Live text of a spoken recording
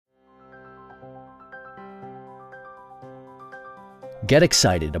Get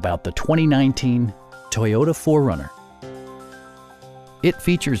excited about the 2019 Toyota 4Runner. It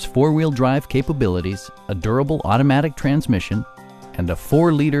features four-wheel drive capabilities, a durable automatic transmission, and a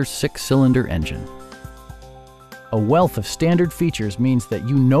 4-liter 6-cylinder engine. A wealth of standard features means that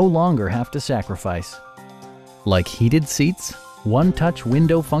you no longer have to sacrifice, like heated seats, one-touch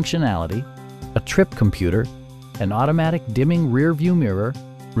window functionality, a trip computer, an automatic dimming rear-view mirror,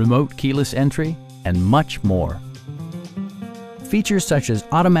 remote keyless entry, and much more. Features such as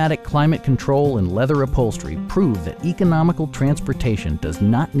automatic climate control and leather upholstery prove that economical transportation does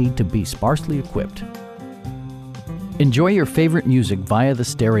not need to be sparsely equipped. Enjoy your favorite music via the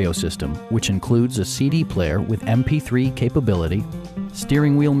stereo system, which includes a CD player with MP3 capability,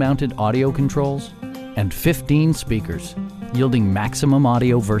 steering wheel mounted audio controls, and 15 speakers, yielding maximum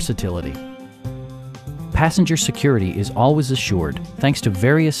audio versatility. Passenger security is always assured thanks to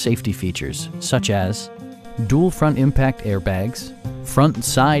various safety features such as dual front impact airbags, front and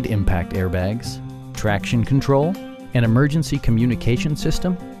side impact airbags, traction control, an emergency communication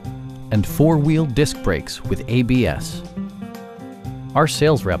system, and 4-wheel disc brakes with ABS. Our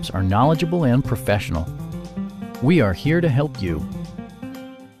sales reps are knowledgeable and professional. We are here to help you.